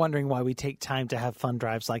 maybe you're wondering why we take time to have fund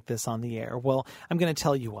drives like this on the air. Well, I'm going to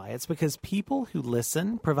tell you why. It's because people who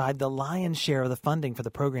listen provide the lion's share of the funding for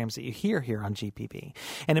the programs that you hear here on GPB.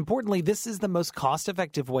 And importantly, this is the most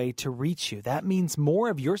cost-effective way to reach you. That means more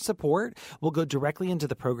of your support will go directly into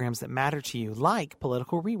the programs that matter to you, like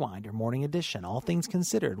Political Rewind or Morning Edition, All Things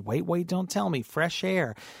Considered, Wait, Don't Tell Me, Fresh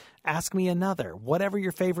Air, Ask Me Another. Whatever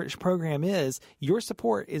your favorite program is, your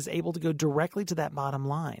support is able to go directly to that bottom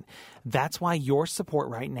line. That's why your support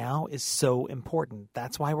right now is so important.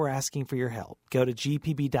 That's why we're asking for your help. Go to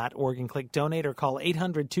gpb.org and click donate or call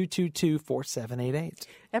 800-222-4788.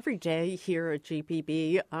 Every day here at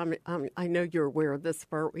GPB, I know you're aware of this,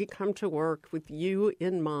 Bert, we come to work with you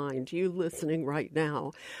in mind, you listening right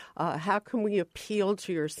now. How can we appeal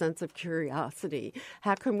to your sense of curiosity?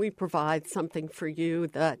 How can we provide something for you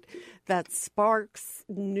that sparks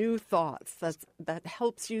new thoughts, that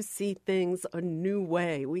helps you see things a new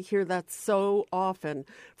way? We hear that so often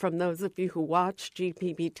from those of you who watch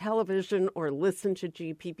GPB television or listen to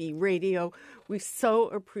GPB radio. We so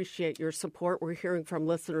appreciate your support. We're hearing from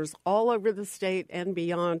listeners all over the state and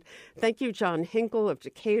beyond. Thank you, John Hinkle of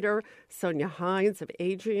Decatur, Sonia Hines of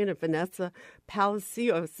Adrian, and Vanessa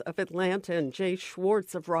Palacios of Atlanta, and Jay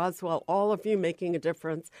Schwartz of Roswell, all of you making a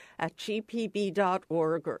difference at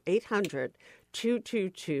gpb.org or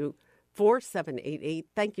 800-222-4788.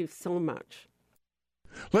 Thank you so much.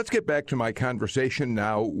 Let's get back to my conversation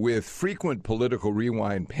now with frequent Political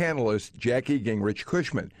Rewind panelist Jackie Gingrich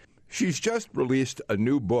Cushman. She's just released a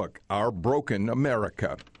new book, Our Broken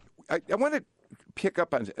America. I want to pick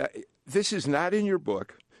up on this is not in your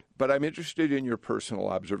book, but I'm interested in your personal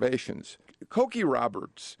observations. Cokie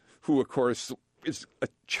Roberts, who, of course, is a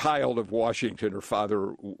child of Washington, her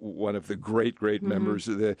father, one of the great members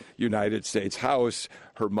of the United States House.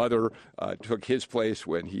 Her mother took his place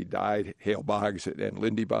when he died, Hale Boggs and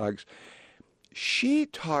Lindy Boggs. She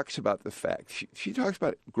talks about the fact, she talks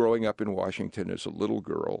about growing up in Washington as a little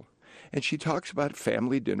girl, and she talks about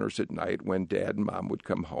family dinners at night when Dad and Mom would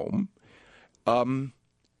come home. And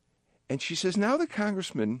she says now the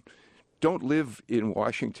congressmen don't live in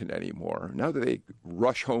Washington anymore. Now that they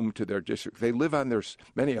rush home to their district, they live on their,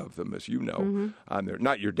 many of them, as you know, on their,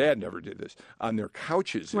 not your dad never did this, on their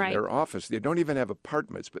couches in their office. They don't even have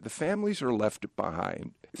apartments, but the families are left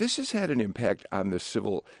behind. This has had an impact on the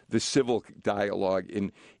civil dialogue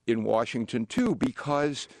in Washington, too,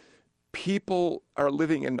 because people are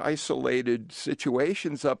living in isolated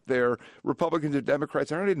situations up there. Republicans and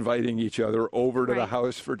Democrats aren't inviting each other over to the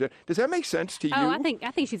House for dinner. Does that make sense to you? Oh, I think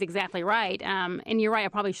she's exactly right. And you're right, I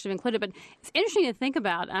probably should have included it. But it's interesting to think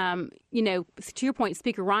about, to your point,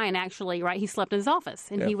 Speaker Ryan actually, he slept in his office.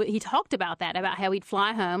 And he talked about that, about how he'd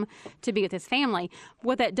fly home to be with his family.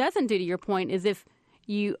 What that doesn't do, to your point, is if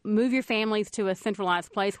you move your families to a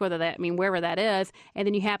centralized place, wherever that is, and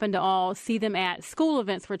then you happen to all see them at school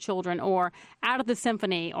events for children or out at the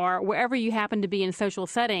symphony or wherever you happen to be in social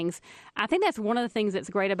settings. I think that's one of the things that's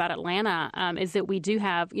great about Atlanta is that we do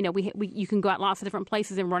have, you can go out lots of different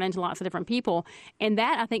places and run into lots of different people. And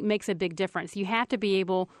that, I think, makes a big difference. You have to be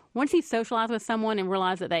able, once you socialize with someone and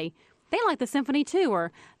realize that they like the symphony too,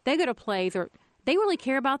 or they go to plays, or they really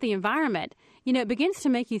care about the environment, it begins to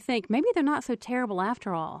make you think maybe they're not so terrible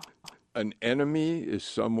after all. An enemy is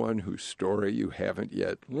someone whose story you haven't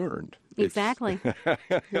yet learned. Exactly.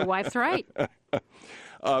 Your wife's right.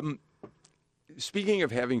 Speaking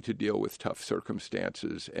of having to deal with tough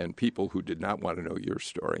circumstances and people who did not want to know your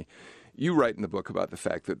story, you write in the book about the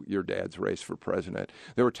fact that your dad's race for president,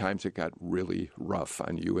 there were times it got really rough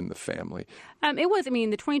on you and the family. It was. The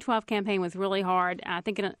 2012 campaign was really hard, I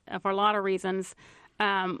think, for a lot of reasons.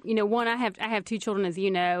 One, I have two children, as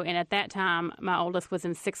you know, and at that time, my oldest was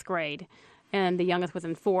in 6th grade, and the youngest was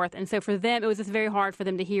in 4th. And so for them, it was just very hard for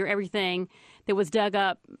them to hear everything that was dug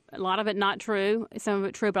up. A lot of it not true, some of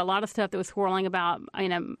it true, but a lot of stuff that was swirling about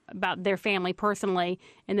their family personally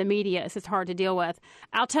in the media. It's just hard to deal with.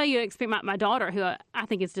 I'll tell you, my daughter, who I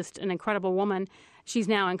think is just an incredible woman, she's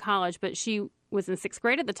now in college, but she was in 6th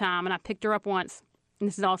grade at the time, and I picked her up once. And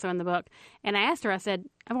this is also in the book. And I asked her, I said,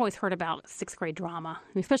 I've always heard about 6th grade drama,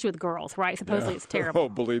 especially with girls, right? Supposedly it's terrible. Oh,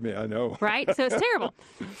 believe me, I know. Right? So it's terrible.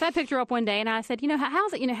 So I picked her up one day and I said,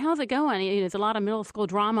 how's it going? There's a lot of middle school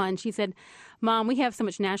drama. And she said, Mom, we have so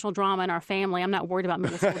much national drama in our family. I'm not worried about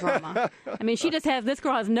middle school drama. This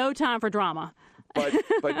girl has no time for drama.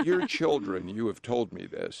 But your children, you have told me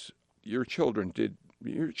this, your children did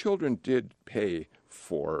pay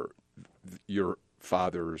for your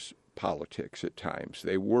father's politics at times.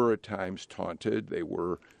 They were at times taunted. They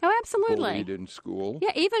were absolutely bullied in school. Yeah,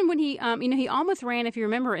 even when he, he almost ran, if you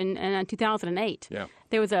remember, in 2008. Yeah.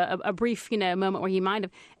 There was a brief, moment where he might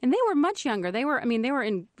have, and they were much younger. They were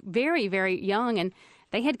in very, very young, and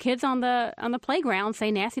they had kids on the playground say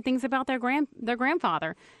nasty things about their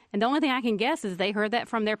grandfather. And the only thing I can guess is they heard that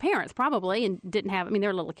from their parents probably and didn't have,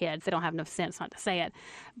 they're little kids. They don't have enough sense not to say it.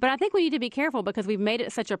 But I think we need to be careful because we've made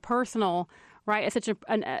it such a personal, right? It's such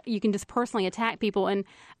you can just personally attack people. And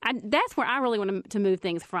that's where I really want to move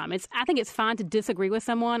things from. I think it's fine to disagree with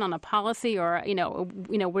someone on a policy or,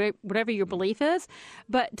 whatever your belief is.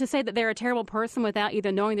 But to say that they're a terrible person without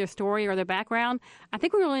either knowing their story or their background, I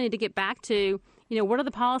think we really need to get back to, what are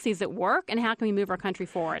the policies that work and how can we move our country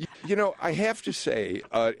forward? I have to say,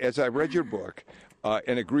 as I read your book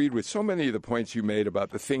and agreed with so many of the points you made about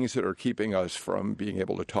the things that are keeping us from being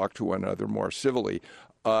able to talk to one another more civilly,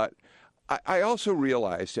 I also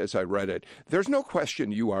realized as I read it, there's no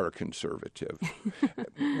question you are a conservative.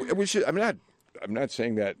 I'm not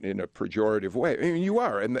saying that in a pejorative way. You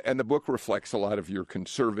are, and the book reflects a lot of your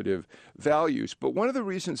conservative values. But one of the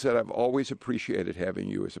reasons that I've always appreciated having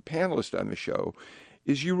you as a panelist on the show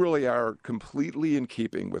is you really are completely in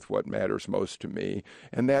keeping with what matters most to me,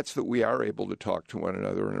 and that's that we are able to talk to one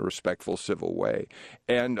another in a respectful, civil way.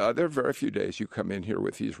 And there are very few days you come in here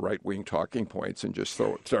with these right-wing talking points and just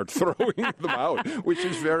start throwing them out, which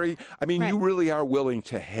is very, right. You really are willing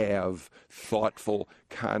to have thoughtful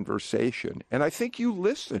conversation. And I think you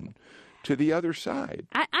listen to the other side.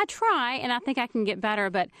 I try, and I think I can get better,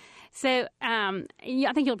 but so I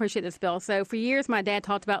think you'll appreciate this, Bill. So for years, my dad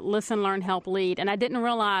talked about listen, learn, help, lead, and I didn't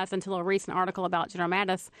realize until a recent article about General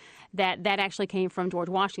Mattis that actually came from George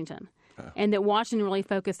Washington, and that Washington really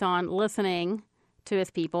focused on listening to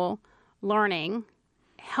his people, learning,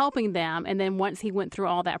 helping them, and then once he went through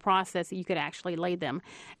all that process, you could actually lead them.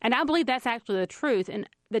 And I believe that's actually the truth. And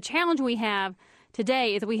the challenge we have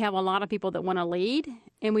today is that we have a lot of people that want to lead,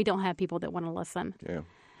 and we don't have people that want to listen. Yeah.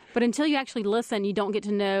 But until you actually listen, you don't get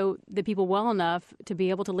to know the people well enough to be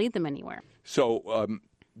able to lead them anywhere. So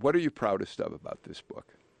what are you proudest of about this book?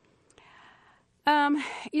 I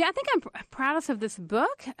think I'm proudest of this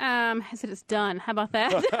book. As it's done. How about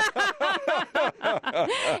that?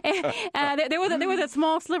 There was a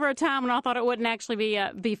small sliver of time when I thought it wouldn't actually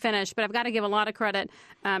be finished. But I've got to give a lot of credit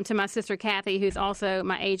to my sister Kathy, who's also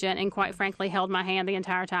my agent, and quite frankly held my hand the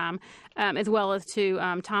entire time, as well as to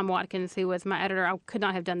Tom Watkins, who was my editor. I could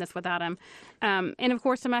not have done this without him, and of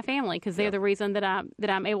course to my family, because they're the reason that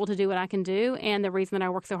I'm able to do what I can do, and the reason that I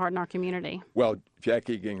work so hard in our community. Well,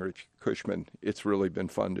 Jackie Gingrich Cushman, it's really been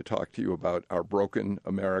fun to talk to you about our broken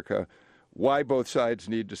America, why both sides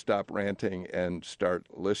need to stop ranting and start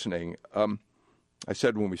listening. I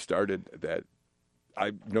said when we started that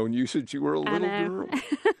I've known you since you were a little girl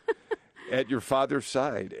at your father's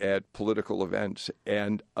side at political events,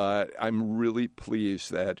 and I'm really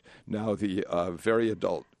pleased that now the very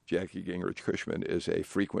adult Jackie Gingrich Cushman is a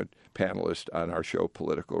frequent panelist on our show,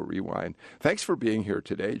 Political Rewind. Thanks for being here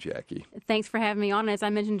today, Jackie. Thanks for having me on. As I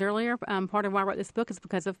mentioned earlier, part of why I wrote this book is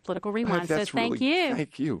because of Political Rewind. So thank you.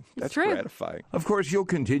 Thank you. That's true. Gratifying. Of course, you'll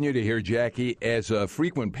continue to hear Jackie as a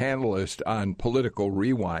frequent panelist on Political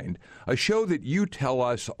Rewind, a show that you tell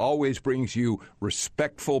us always brings you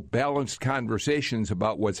respectful, balanced conversations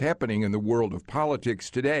about what's happening in the world of politics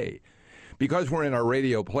today. Because we're in our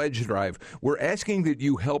radio pledge drive, we're asking that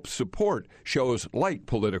you help support shows like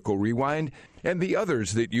Political Rewind and the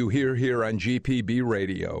others that you hear here on GPB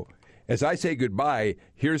Radio. As I say goodbye,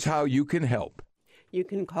 here's how you can help. You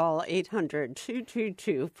can call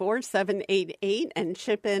 800-222-4788 and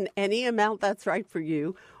chip in any amount that's right for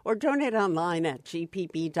you, or donate online at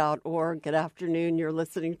gpb.org. Good afternoon. You're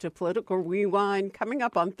listening to Political Rewind, coming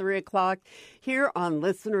up on 3 o'clock here on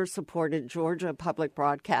listener-supported Georgia Public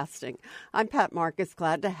Broadcasting. I'm Pat Marcus,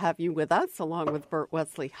 glad to have you with us, along with Bert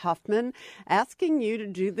Wesley Huffman, asking you to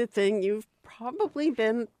do the thing you've probably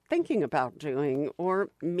been thinking about doing or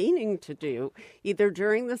meaning to do, either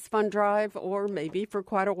during this fund drive or maybe for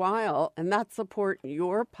quite a while, and that's support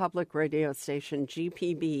your public radio station,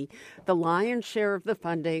 GPB, the lion's share of the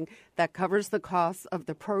funding that covers the costs of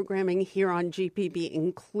the programming here on GPB,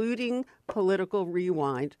 including Political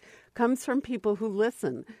Rewind, comes from people who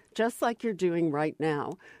listen, just like you're doing right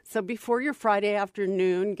now. So before your Friday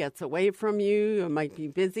afternoon gets away from you, you might be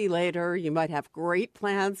busy later, you might have great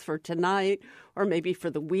plans for tonight or maybe for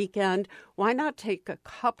the weekend. Why not take a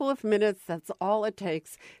couple of minutes, that's all it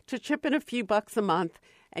takes, to chip in a few bucks a month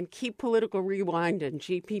and keep Political Rewind and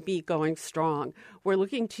GPB going strong. We're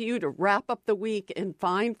looking to you to wrap up the week in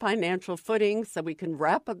fine financial footing so we can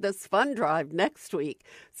wrap up this fund drive next week.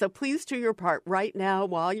 So please do your part right now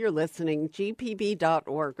while you're listening,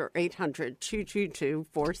 gpb.org or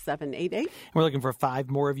 800-222-4788. We're looking for 5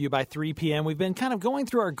 more of you by 3 p.m. We've been kind of going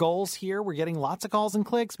through our goals here. We're getting lots of calls and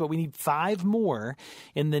clicks, but we need 5 more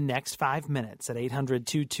in the next 5 minutes at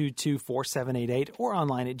 800-222-4788 or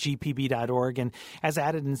online at gpb.org. And as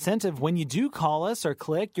added incentive, when you do call us or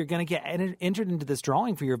click, you're going to get entered into this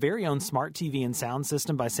drawing for your very own smart TV and sound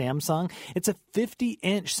system by Samsung. It's a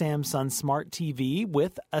 50-inch Samsung smart TV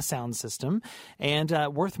with a sound system and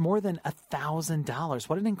worth more than $1,000.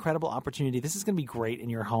 What an incredible opportunity. This is going to be great in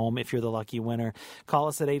your home if you're the lucky winner. Call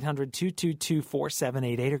us at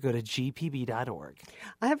 800-222-4788 or go to gpb.org.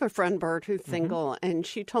 I have a friend, Bert, who's single, and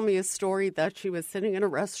she told me a story that she was sitting in a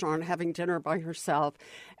restaurant having dinner by herself,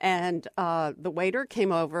 and the waiter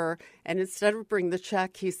came over, and instead of bringing the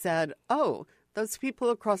check, he said, "Oh, those people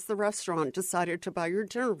across the restaurant decided to buy your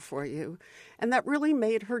dinner for you." And that really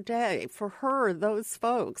made her day. For her, those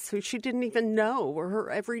folks who she didn't even know were her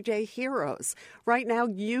everyday heroes. Right now,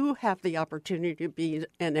 you have the opportunity to be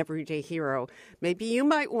an everyday hero. Maybe you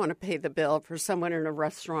might want to pay the bill for someone in a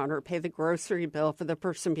restaurant or pay the grocery bill for the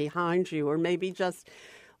person behind you, or maybe just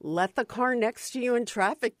let the car next to you in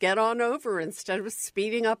traffic get on over instead of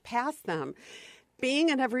speeding up past them.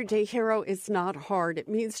 Being an everyday hero is not hard. It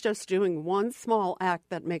means just doing one small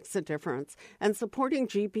act that makes a difference. And supporting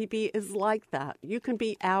GPB is like that. You can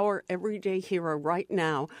be our everyday hero right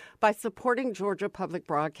now by supporting Georgia Public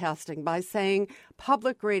Broadcasting, by saying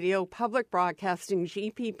public radio, public broadcasting,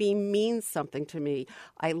 GPB means something to me.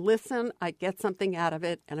 I listen, I get something out of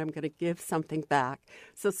it, and I'm going to give something back.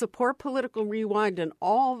 So support Political Rewind and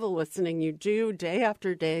all the listening you do day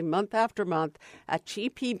after day, month after month at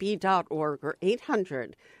gpb.org or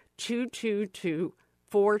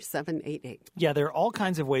 800-222-4788. Yeah, there are all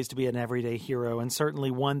kinds of ways to be an everyday hero, and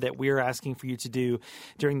certainly one that we're asking for you to do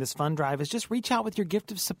during this fund drive is just reach out with your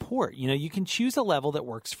gift of support. You know, you can choose a level that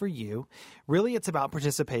works for you. Really, it's about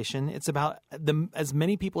participation. It's about as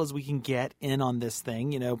many people as we can get in on this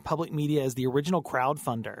thing. You know, public media is the original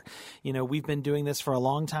crowdfunder. You know, we've been doing this for a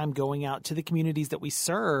long time, going out to the communities that we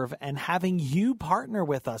serve and having you partner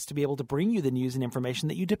with us to be able to bring you the news and information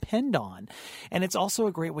that you depend on. And it's also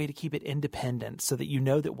a great way to keep it independent so that you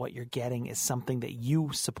know that what you're getting is something that you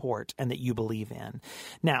support and that you believe in.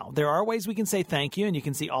 Now, there are ways we can say thank you, and you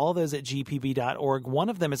can see all of those at gpb.org. One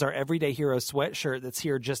of them is our Everyday Hero sweatshirt that's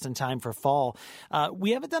here just in time for fall.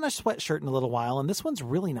 We haven't done a sweatshirt in a little while, and this one's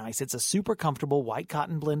really nice. It's a super comfortable white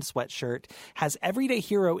cotton blend sweatshirt, has Everyday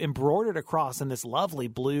Hero embroidered across in this lovely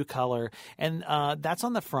blue color, and that's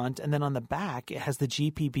on the front, and then on the back, it has the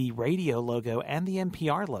GPB radio logo and the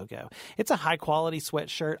NPR logo. It's a high-quality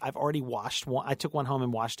sweatshirt. I've already washed one. I took one home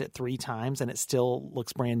and washed it 3 times, and it still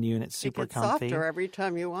looks brand new, and it's super comfy. It gets softer every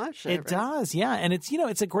time you wash it. It does, yeah. And it's, you know,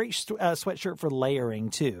 it's a great sweatshirt for layering,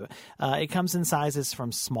 too. It comes in sizes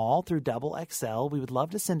from small through double XL. We would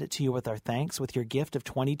love to send it to you with our thanks with your gift of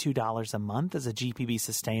 $22 a month as a GPB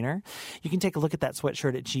sustainer. You can take a look at that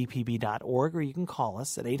sweatshirt at gpb.org, or you can call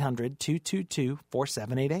us at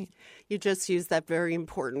 800-222-4788. You just used that very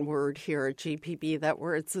important word here at GPB, that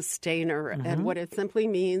word sustainer. And what it simply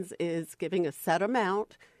means is giving a set amount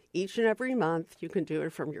each and every month. You can do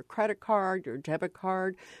it from your credit card, your debit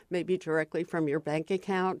card, maybe directly from your bank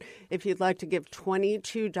account. If you'd like to give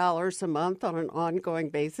 $22 a month on an ongoing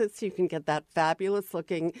basis, you can get that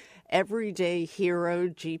fabulous-looking Everyday Hero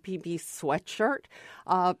GPB sweatshirt.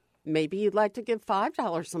 Maybe you'd like to give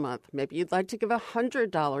 $5 a month. Maybe you'd like to give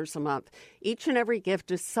 $100 a month. Each and every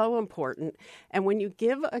gift is so important. And when you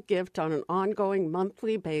give a gift on an ongoing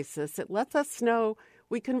monthly basis, it lets us know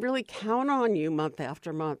we can really count on you month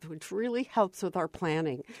after month, which really helps with our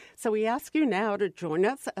planning. So we ask you now to join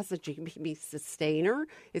us as a GPB sustainer.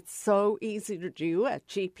 It's so easy to do at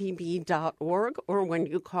gpb.org or when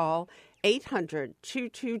you call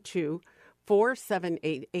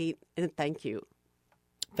 800-222-4788. And thank you.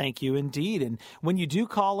 Thank you indeed. And when you do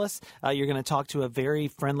call us, you're going to talk to a very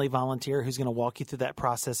friendly volunteer who's going to walk you through that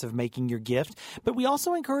process of making your gift. But we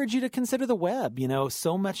also encourage you to consider the web. You know,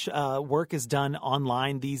 so much work is done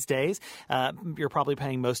online these days. You're probably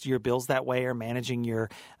paying most of your bills that way or managing your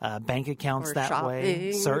bank accounts that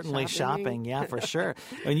way. Certainly shopping. Yeah, for sure.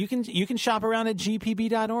 And you can shop around at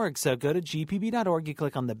gpb.org. So go to gpb.org. You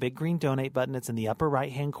click on the big green donate button. It's in the upper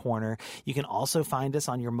right-hand corner. You can also find us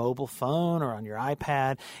on your mobile phone or on your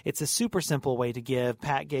iPad. It's a super simple way to give.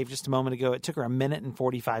 Pat gave just a moment ago. It took her 1 minute and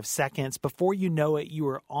 45 seconds. Before you know it, you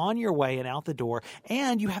are on your way and out the door,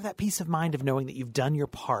 and you have that peace of mind of knowing that you've done your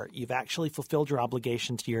part. You've actually fulfilled your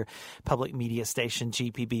obligation to your public media station,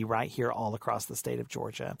 GPB, right here all across the state of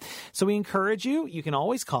Georgia. So we encourage you. You can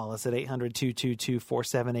always call us at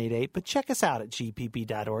 800-222-4788, but check us out at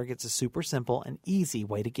gpb.org. It's a super simple and easy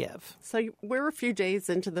way to give. So we're a few days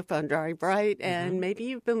into the fund drive, right? Mm-hmm. And maybe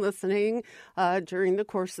you've been listening during the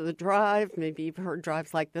course of the drive. Maybe you've heard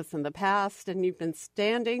drives like this in the past, and you've been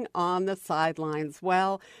standing on the sidelines.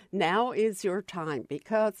 Well, now is your time,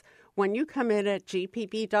 because when you come in at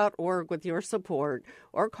gpb.org with your support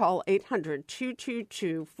or call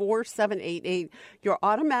 800-222-4788, you're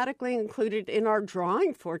automatically included in our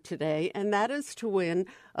drawing for today, and that is to win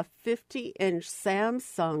a 50-inch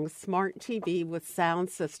Samsung Smart TV with sound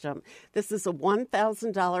system. This is a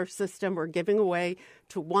 $1,000 system we're giving away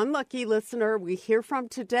to one lucky listener we hear from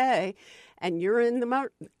today. And you're in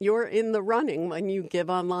the running when you give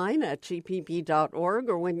online at gpb.org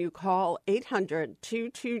or when you call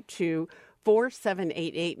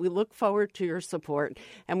 800-222-4788. We look forward to your support,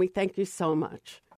 and we thank you so much.